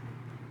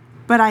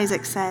 But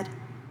Isaac said,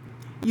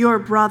 "Your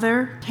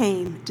brother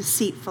came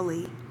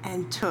deceitfully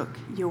and took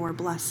your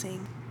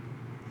blessing."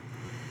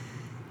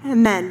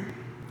 And then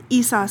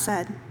Esau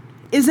said,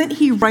 Isn't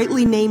he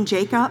rightly named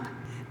Jacob?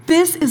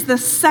 This is the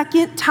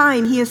second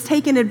time he has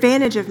taken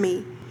advantage of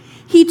me.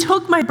 He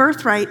took my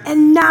birthright,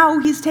 and now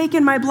he's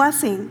taken my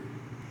blessing."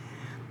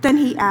 Then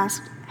he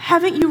asked,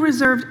 "Haven't you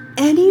reserved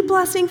any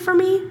blessing for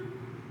me?"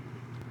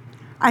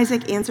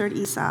 Isaac answered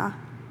Esau,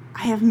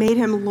 "I have made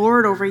him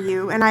lord over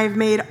you, and I have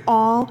made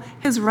all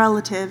his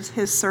relatives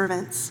his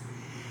servants.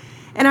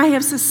 And I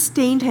have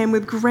sustained him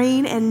with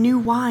grain and new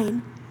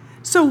wine.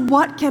 So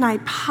what can I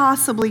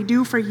possibly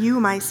do for you,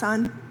 my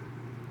son?"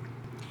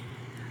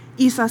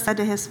 Esau said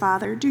to his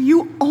father, "Do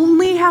you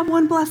only have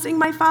one blessing,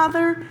 my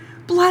father?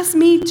 Bless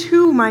me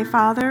too, my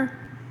father."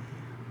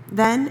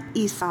 Then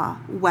Esau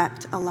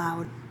wept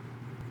aloud.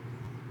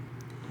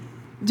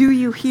 Do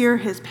you hear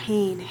his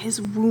pain, his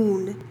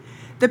wound,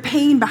 the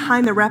pain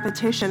behind the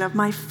repetition of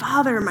 "my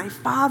father, my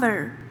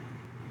father"?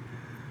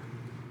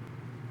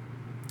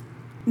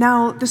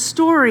 Now, the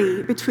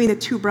story between the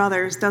two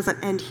brothers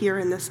doesn't end here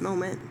in this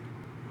moment.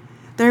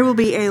 There will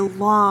be a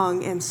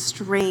long and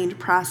strained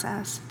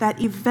process that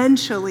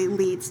eventually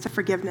leads to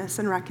forgiveness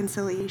and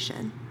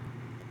reconciliation.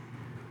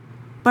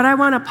 But I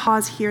want to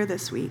pause here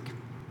this week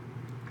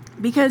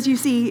because you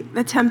see,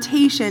 the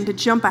temptation to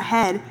jump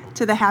ahead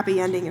to the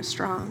happy ending is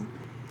strong.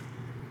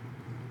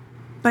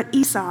 But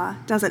Esau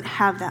doesn't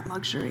have that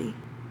luxury.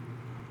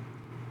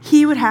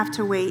 He would have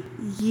to wait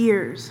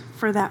years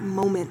for that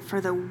moment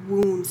for the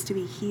wounds to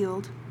be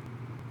healed.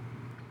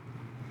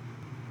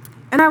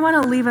 And I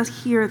want to leave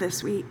us here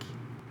this week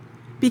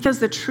because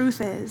the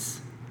truth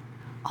is,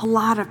 a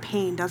lot of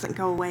pain doesn't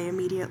go away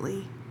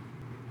immediately.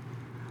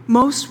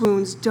 Most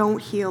wounds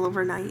don't heal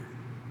overnight.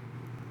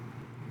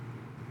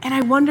 And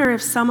I wonder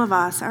if some of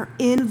us are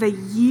in the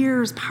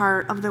years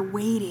part of the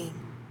waiting,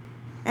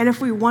 and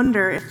if we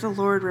wonder if the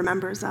Lord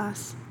remembers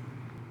us.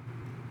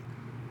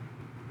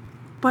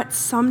 But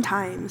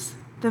sometimes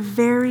the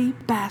very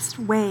best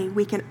way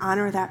we can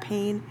honor that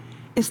pain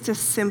is to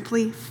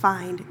simply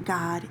find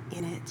God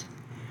in it,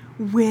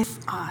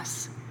 with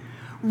us,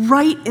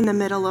 right in the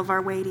middle of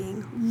our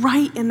waiting,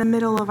 right in the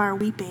middle of our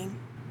weeping.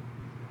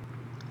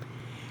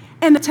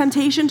 And the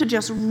temptation to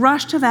just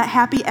rush to that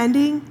happy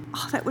ending,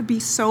 that would be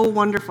so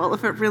wonderful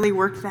if it really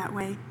worked that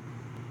way.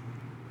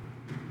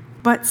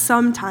 But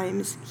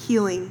sometimes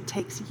healing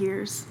takes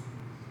years.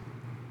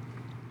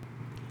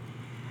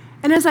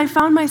 And as I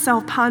found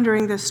myself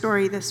pondering this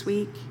story this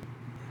week,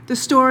 the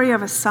story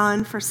of a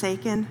son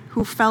forsaken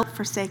who felt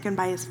forsaken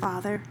by his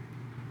father,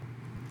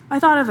 I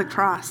thought of the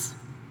cross.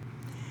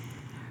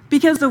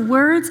 Because the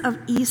words of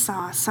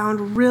Esau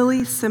sound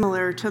really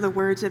similar to the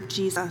words of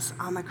Jesus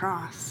on the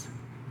cross.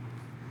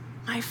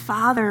 My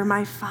father,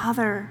 my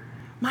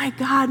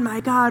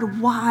God,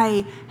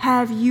 why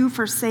have you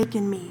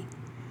forsaken me?"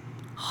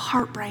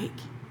 Heartbreak.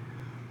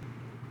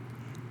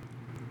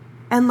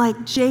 And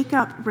like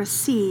Jacob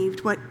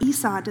received what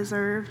Esau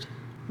deserved,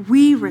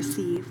 we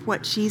receive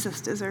what Jesus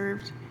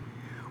deserved.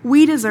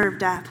 We deserve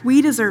death,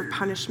 we deserve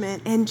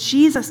punishment, and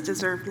Jesus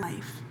deserved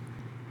life.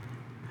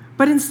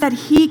 But instead,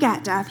 he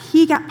got death,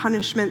 he got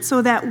punishment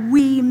so that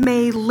we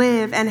may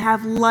live and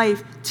have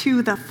life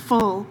to the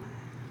full.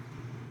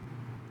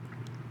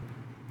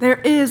 There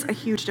is a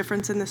huge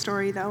difference in the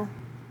story, though.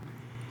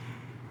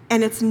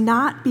 And it's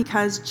not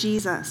because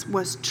Jesus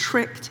was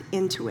tricked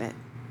into it.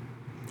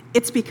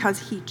 It's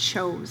because he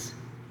chose.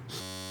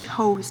 He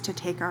chose to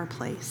take our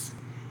place.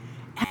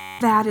 And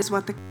that is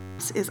what the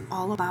cross is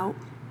all about.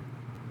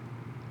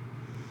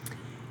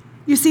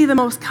 You see, the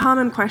most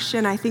common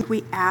question I think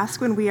we ask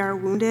when we are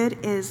wounded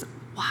is,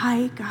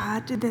 why,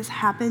 God, did this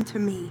happen to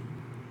me?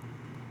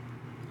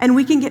 And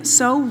we can get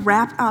so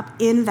wrapped up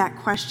in that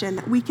question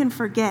that we can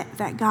forget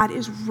that God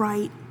is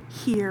right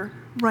here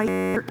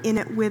in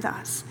it with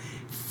us,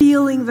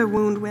 feeling the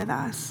wound with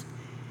us.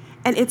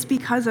 And it's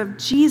because of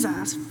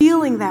Jesus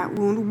feeling that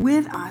wound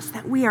with us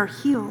that we are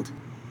healed.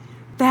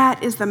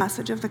 That is the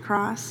message of the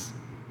cross.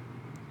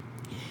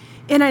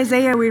 In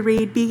Isaiah we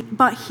read,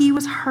 "But he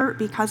was hurt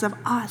because of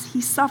us.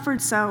 He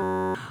suffered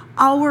so.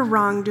 Our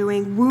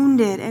wrongdoing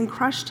wounded and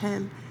crushed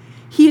him.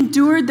 He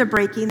endured the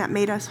breaking that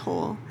made us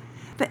whole.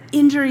 The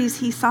injuries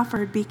he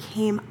suffered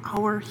became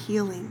our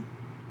healing."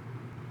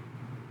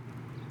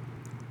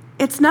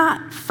 It's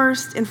not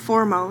first and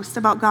foremost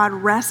about God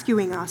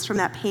rescuing us from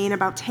that pain,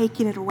 about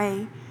taking it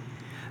away.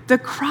 The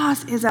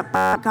cross is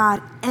about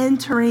God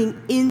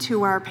entering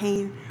into our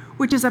pain,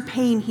 which is a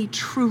pain he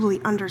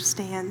truly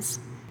understands.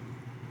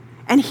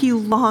 And he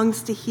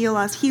longs to heal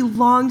us. He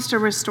longs to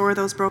restore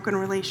those broken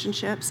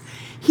relationships.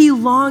 He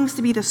longs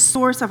to be the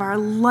source of our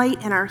light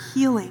and our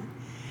healing.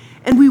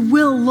 And we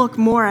will look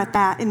more at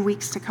that in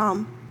weeks to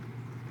come.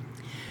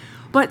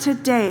 But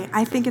today,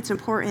 I think it's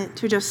important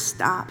to just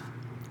stop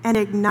and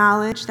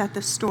acknowledge that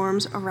the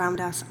storms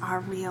around us are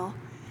real,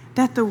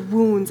 that the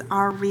wounds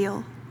are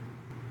real.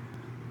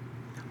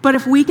 But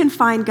if we can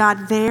find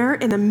God there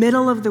in the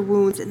middle of the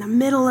wounds, in the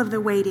middle of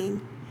the waiting,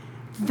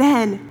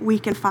 then we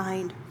can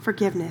find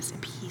forgiveness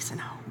and peace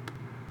and hope.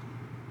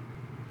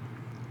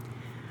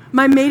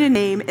 My maiden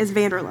name is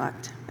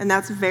Vanderlucht, and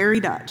that's very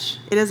Dutch.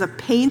 It is a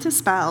pain to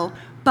spell,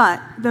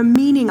 but the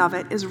meaning of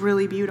it is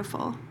really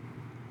beautiful.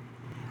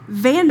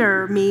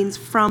 Vander means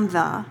from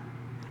the,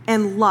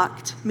 and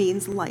lucht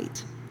means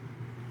light.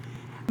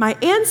 My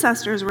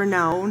ancestors were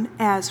known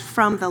as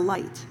from the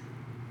light.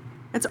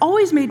 It's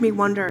always made me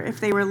wonder if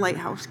they were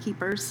lighthouse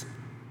keepers.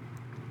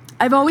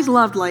 I've always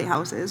loved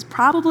lighthouses,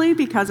 probably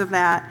because of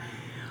that,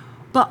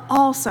 but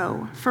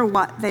also for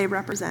what they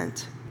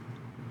represent.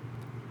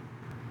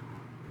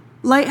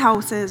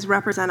 Lighthouses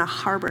represent a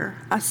harbor,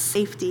 a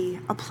safety,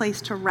 a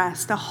place to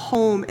rest, a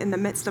home in the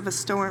midst of a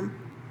storm.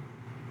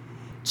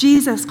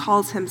 Jesus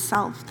calls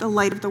himself the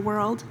light of the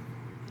world,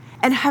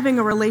 and having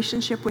a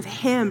relationship with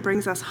him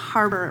brings us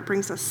harbor, it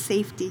brings us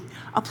safety,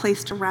 a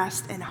place to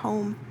rest and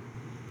home.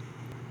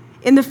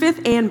 In the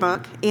 5th Anne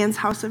book, Anne's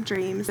House of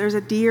Dreams, there's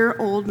a dear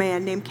old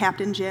man named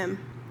Captain Jim.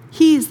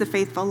 He's the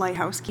faithful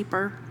lighthouse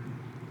keeper.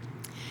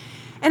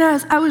 And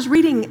as I was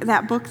reading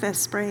that book this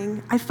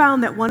spring, I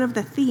found that one of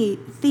the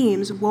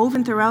themes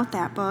woven throughout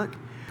that book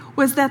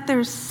was that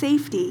there's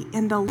safety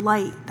in the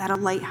light that a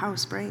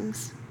lighthouse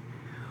brings,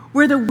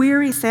 where the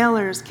weary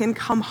sailors can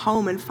come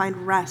home and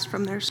find rest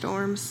from their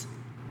storms.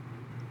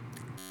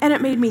 And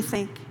it made me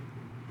think,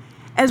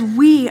 as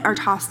we are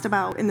tossed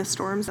about in the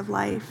storms of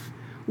life,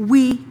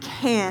 we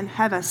can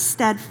have a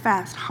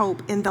steadfast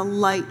hope in the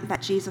light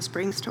that Jesus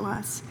brings to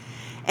us.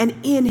 And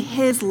in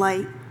his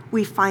light,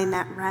 we find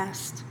that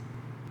rest.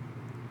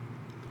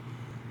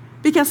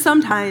 Because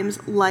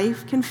sometimes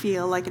life can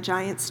feel like a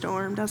giant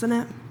storm, doesn't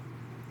it?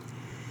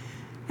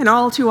 And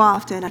all too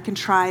often, I can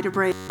try to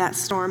brave that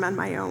storm on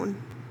my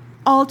own.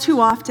 All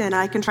too often,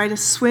 I can try to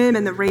swim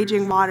in the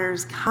raging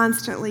waters,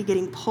 constantly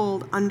getting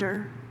pulled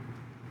under.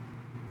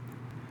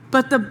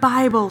 But the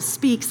Bible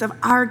speaks of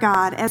our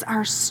God as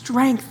our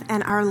strength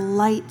and our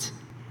light,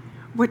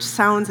 which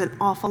sounds an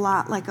awful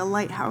lot like a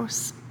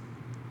lighthouse.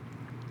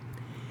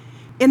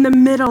 In the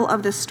middle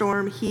of the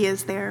storm, he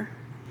is there.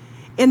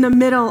 In the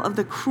middle of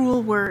the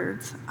cruel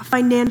words, a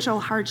financial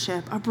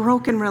hardship, a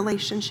broken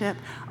relationship,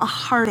 a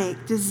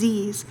heartache,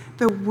 disease,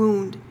 the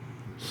wound,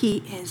 he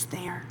is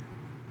there.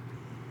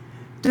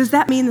 Does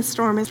that mean the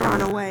storm is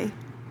gone away?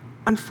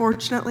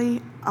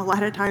 Unfortunately, a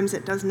lot of times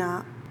it does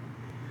not.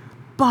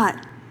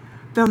 But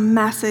the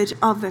message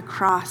of the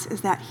cross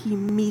is that he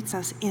meets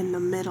us in the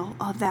middle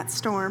of that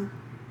storm.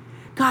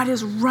 God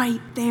is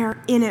right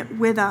there in it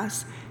with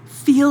us,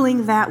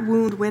 feeling that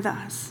wound with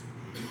us.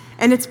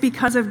 And it's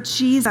because of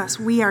Jesus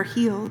we are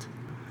healed.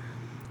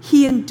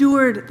 He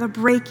endured the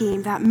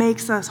breaking that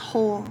makes us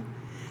whole.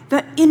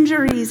 The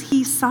injuries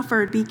he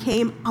suffered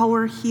became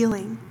our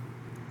healing.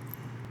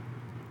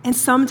 And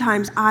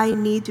sometimes I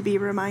need to be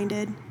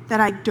reminded that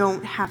I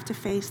don't have to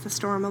face the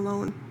storm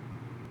alone.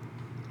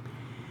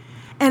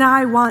 And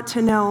I want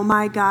to know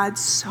my God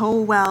so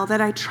well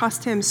that I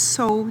trust him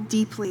so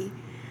deeply,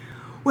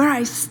 where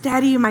I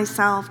steady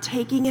myself,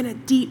 taking in a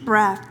deep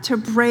breath to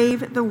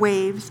brave the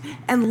waves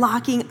and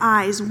locking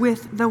eyes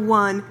with the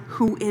one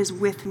who is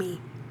with me.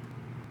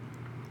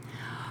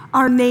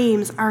 Our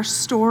names, our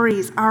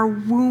stories, our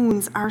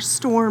wounds, our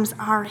storms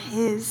are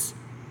his.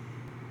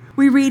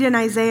 We read in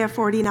Isaiah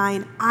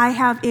 49, I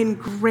have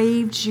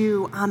engraved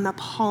you on the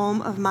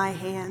palm of my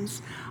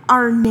hands.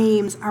 Our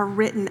names are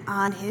written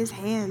on his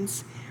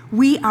hands.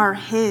 We are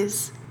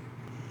his.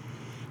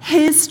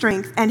 His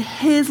strength and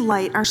his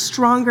light are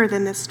stronger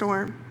than this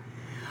storm.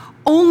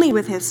 Only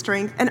with his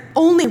strength and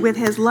only with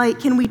his light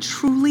can we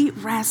truly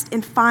rest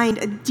and find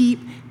a deep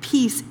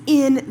peace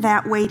in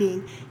that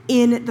waiting,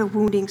 in the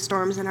wounding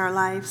storms in our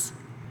lives.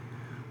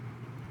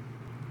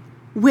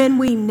 When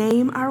we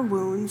name our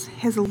wounds,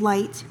 his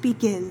light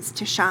begins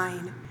to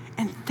shine,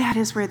 and that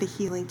is where the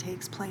healing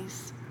takes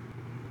place.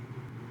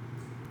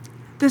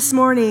 This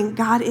morning,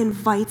 God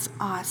invites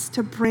us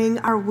to bring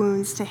our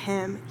wounds to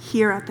him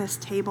here at this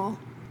table.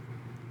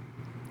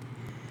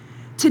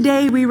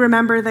 Today, we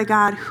remember the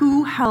God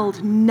who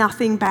held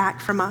nothing back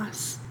from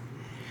us,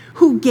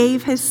 who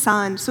gave his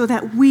son so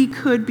that we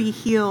could be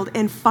healed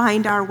and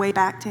find our way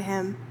back to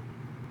him.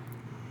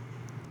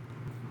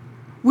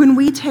 When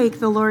we take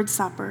the Lord's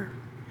Supper,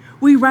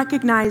 we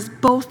recognize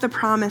both the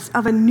promise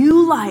of a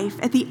new life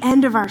at the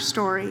end of our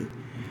story,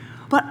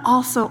 but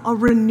also a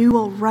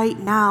renewal right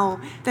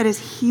now that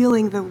is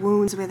healing the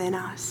wounds within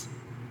us.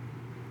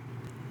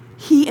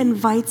 He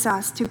invites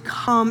us to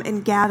come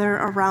and gather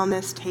around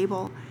this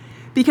table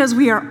because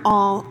we are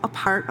all a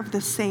part of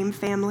the same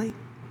family.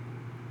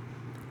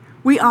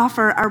 We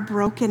offer our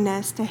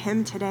brokenness to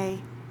him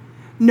today,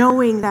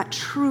 knowing that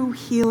true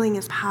healing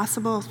is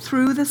possible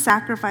through the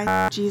sacrifice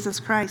of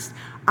Jesus Christ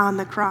on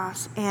the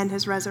cross and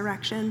his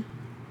resurrection.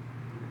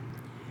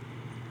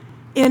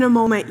 In a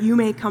moment, you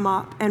may come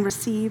up and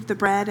receive the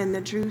bread and the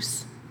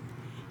juice.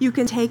 You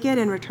can take it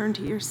and return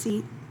to your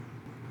seat.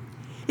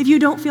 If you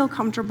don't feel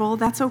comfortable,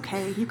 that's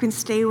okay. You can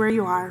stay where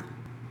you are.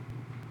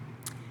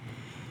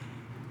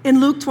 In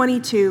Luke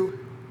 22,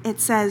 it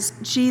says,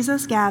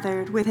 Jesus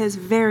gathered with his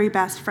very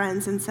best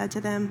friends and said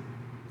to them,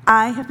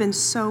 I have been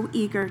so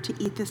eager to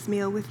eat this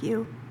meal with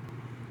you.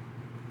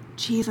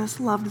 Jesus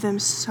loved them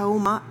so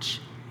much,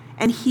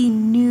 and he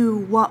knew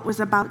what was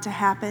about to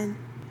happen.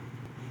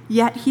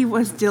 Yet he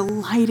was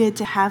delighted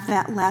to have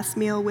that last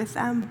meal with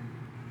them.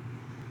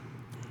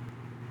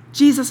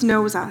 Jesus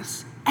knows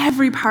us,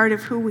 every part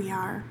of who we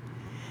are,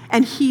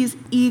 and he's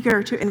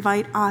eager to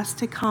invite us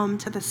to come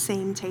to the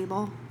same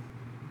table.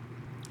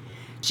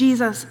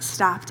 Jesus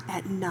stopped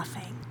at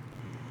nothing.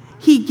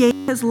 He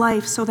gave his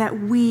life so that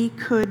we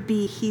could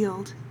be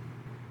healed.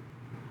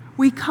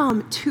 We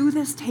come to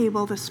this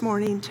table this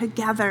morning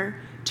together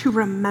to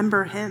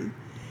remember him,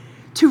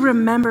 to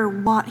remember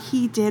what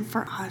he did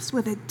for us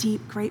with a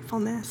deep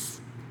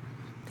gratefulness.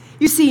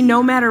 You see,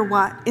 no matter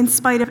what, in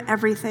spite of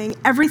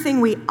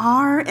everything we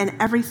are and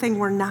everything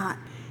we're not,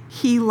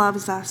 he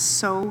loves us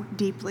so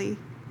deeply.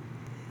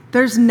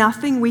 There's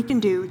nothing we can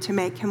do to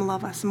make him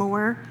love us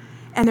more,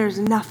 and there's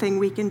nothing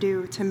we can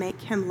do to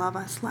make him love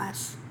us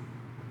less.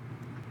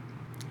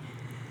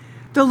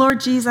 The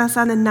Lord Jesus,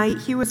 on the night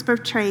he was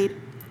betrayed,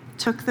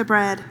 took the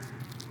bread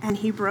and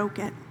he broke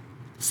it,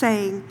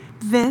 saying,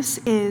 "This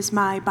is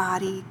my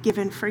body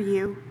given for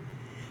you.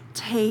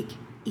 Take,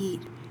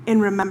 eat in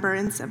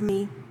remembrance of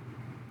me."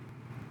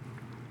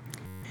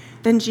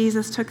 Then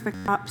Jesus took the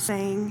cup,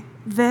 saying,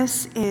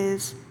 "This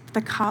is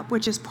the cup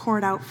which is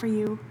poured out for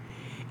you.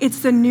 It's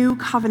the new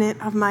covenant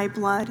of my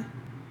blood.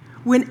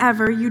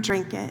 Whenever you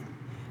drink it,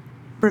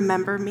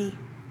 remember me."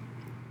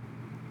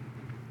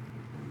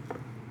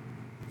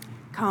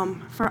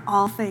 Come, for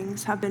all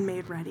things have been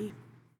made ready.